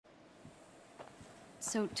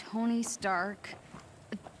So Tony Stark,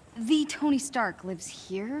 the Tony Stark lives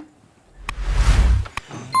here?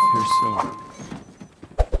 Here's so.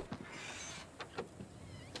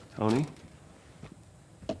 Tony?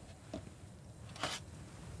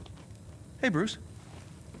 Hey, Bruce.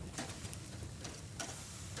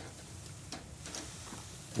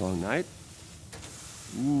 Long night?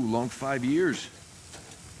 Ooh, long 5 years.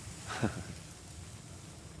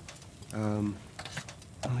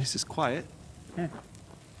 At least it's quiet. Yeah.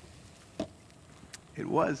 It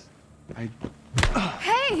was.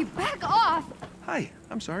 Hey, back off! Hi,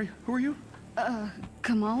 I'm sorry. Who are you?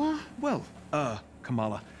 Kamala? Well,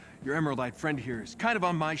 Kamala, your Emerald-eyed friend here is kind of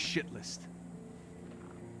on my shit list.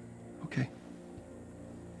 Okay.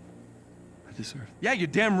 I deserve it. Yeah, you're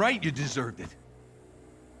damn right you deserved it.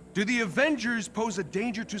 Do the Avengers pose a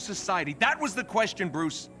danger to society? That was the question,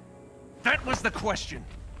 Bruce. That was the question.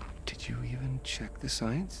 Did you even check the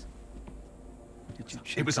science? Did you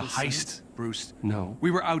check It was a the heist, science? Bruce. No.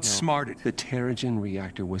 We were outsmarted. The Terrigen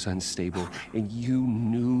reactor was unstable, and you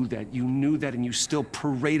knew that, and you still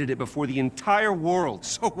paraded it before the entire world.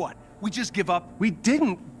 So what? We just give up? We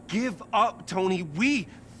didn't give up, Tony. We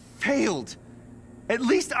failed. At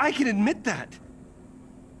least I can admit that.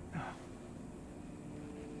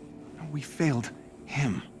 We failed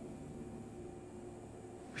him.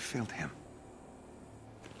 We failed him.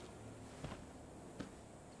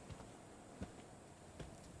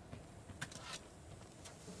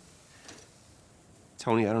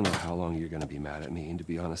 Tony, I don't know how long you're gonna be mad at me, and to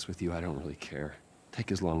be honest with you, I don't really care.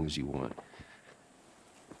 Take as long as you want.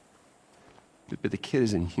 But the kid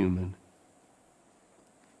isn't human.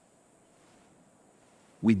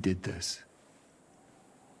 We did this.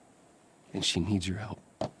 And she needs your help.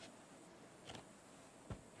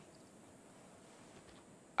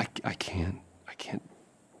 I can't.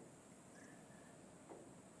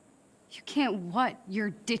 You can't what? You're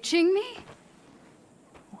ditching me?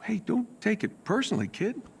 Oh, hey, don't take it personally,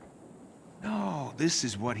 kid. No, this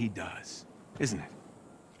is what he does, isn't it?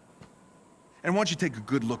 And why don't you take a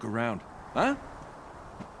good look around, huh?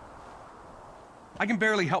 I can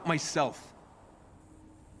barely help myself.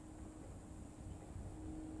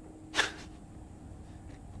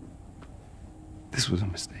 This was a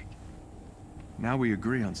mistake. Now we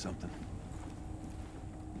agree on something.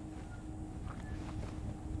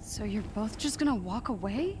 So you're both just gonna walk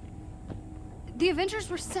away? The Avengers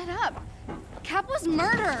were set up. Cap was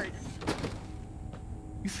murdered.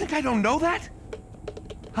 You think I don't know that?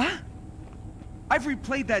 Huh? I've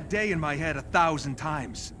replayed that day in my head 1,000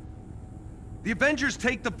 times. The Avengers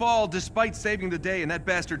take the fall despite saving the day, and that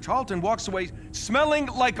bastard Tarleton walks away smelling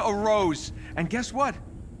like a rose. And guess what?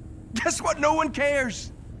 Guess what? No one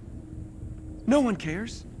cares. No one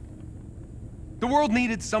cares. The world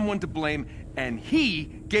needed someone to blame, and he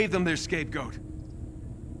gave them their scapegoat.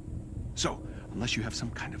 So, unless you have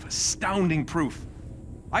some kind of astounding proof,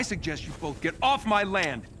 I suggest you both get off my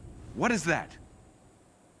land. What is that?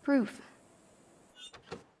 Proof.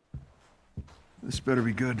 This better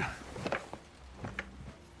be good.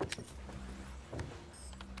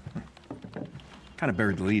 Kind of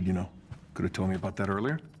buried the lead, you know. Could have told me about that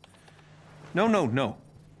earlier. No.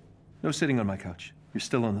 No sitting on my couch. You're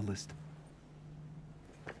still on the list.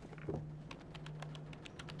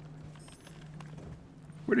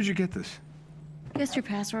 Where did you get this? Guessed your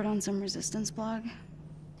password on some resistance blog.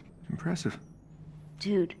 Impressive.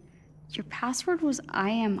 Dude, your password was I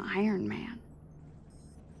am Iron Man.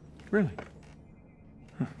 Really?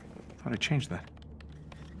 Huh. Thought I changed that.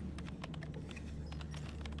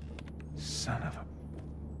 Son of a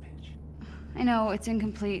bitch. I know, it's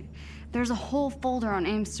incomplete. There's a whole folder on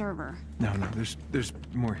AIM's server. No, there's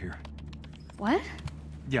more here. What?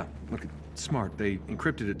 Yeah, look, it's smart. They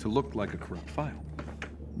encrypted it to look like a corrupt file.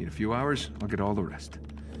 Need a few hours, I'll get all the rest.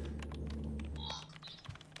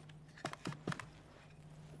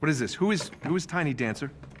 What is this? Who is Tiny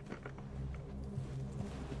Dancer?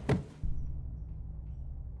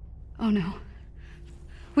 Oh no.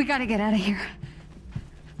 We gotta get out of here.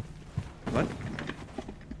 What?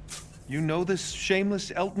 You know this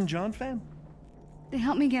shameless Elton John fan? They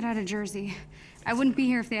helped me get out of Jersey. I wouldn't be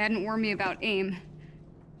here if they hadn't warned me about AIM.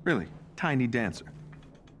 Really? Tiny Dancer?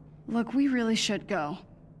 Look, we really should go.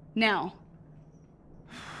 Now.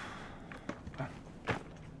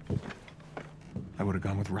 I would have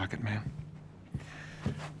gone with Rocket Man.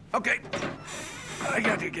 Okay. I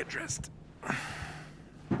gotta get dressed.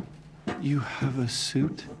 You have a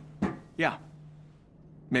suit? Yeah.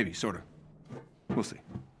 Maybe, sort of. We'll see.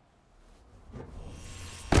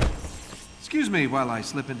 Excuse me while I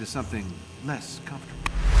slip into something less comfortable.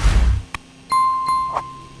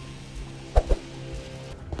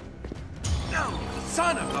 No!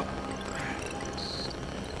 Son of a...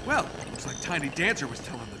 Well, looks like Tiny Dancer was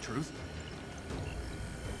telling the truth.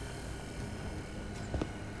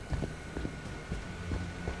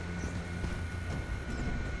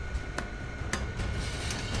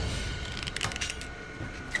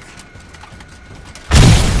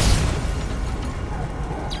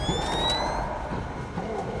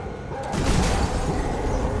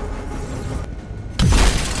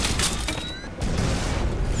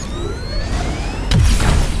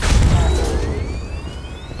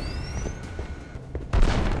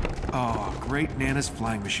 Great Nana's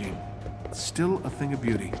flying machine. Still a thing of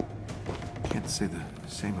beauty. Can't say the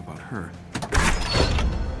same about her.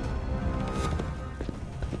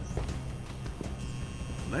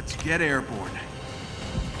 Let's get airborne.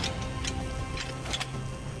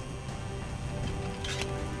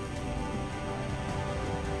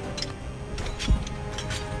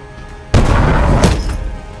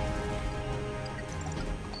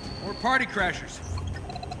 More party crashers.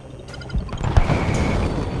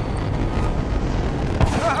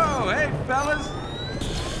 Oh, hey, fellas!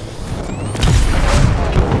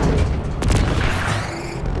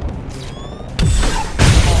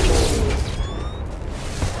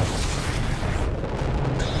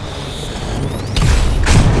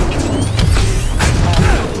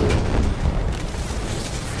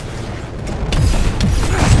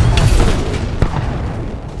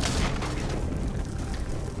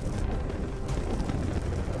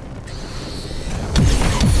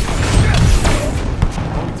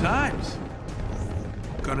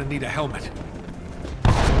 Need a helmet.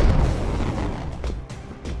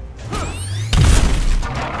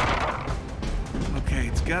 Okay,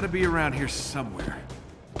 it's gotta be around here somewhere.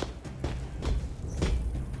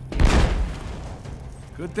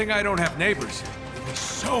 Good thing I don't have neighbors. They'd be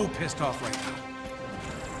so pissed off right now.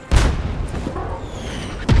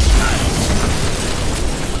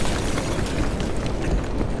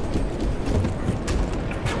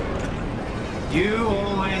 You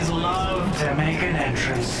always love to make an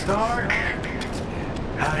entrance, Stark.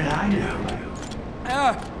 How did I do?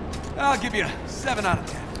 I'll give you a 7 out of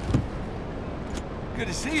 10. Good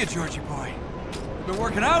to see you, Georgie boy. You been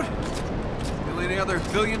working out? Still any other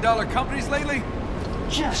billion-dollar companies lately?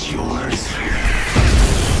 Just yours.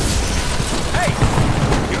 Hey!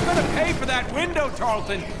 You're gonna pay for that window,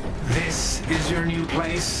 Tarleton! This is your new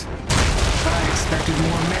place? I expected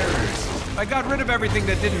more mirrors. I got rid of everything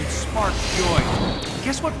that didn't spark joy.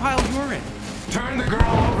 Guess what pile you're in? Turn the girl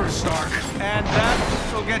over, Stark. And that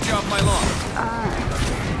will get you off my lawn.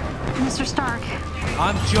 Mr. Stark.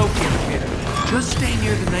 I'm joking, kid. Just stay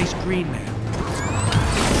near the nice green man.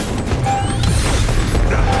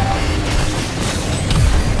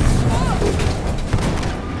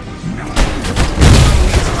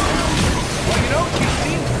 Well, you know, you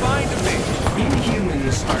seem fine to me.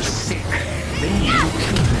 Inhumans are sick. They need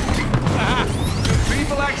treatment. Do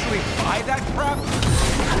people actually buy that crap?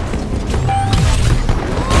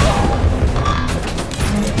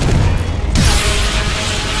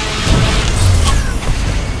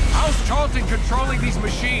 How's Tarleton controlling these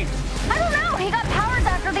machines? I don't know. He got powers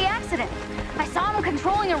after the accident. I saw him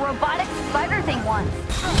controlling a robotic spider thing once.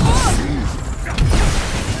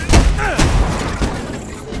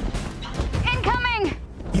 Incoming!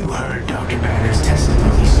 You heard Dr. Banner's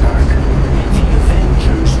testimony, Stark. The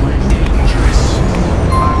Avengers were dangerous.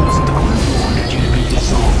 I wasn't the one who wanted you to be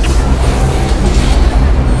dissolved.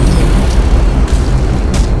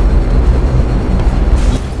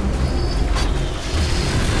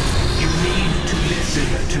 You need to listen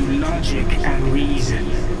to logic and reason.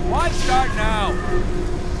 Why start now?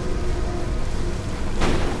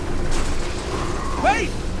 Wait!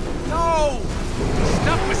 No!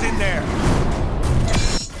 Stuff was in there!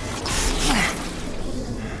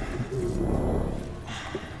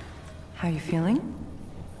 How you feeling?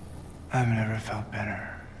 I've never felt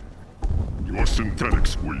better. Your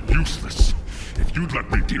synthetics were useless. If you'd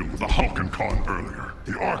let me deal with the Hulk and Khan earlier,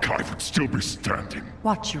 the Archive would still be standing.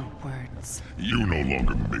 Watch your words. You no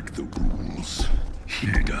longer make the rules.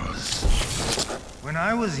 He does. When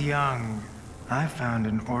I was young, I found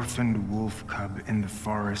an orphaned wolf cub in the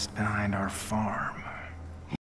forest behind our farm.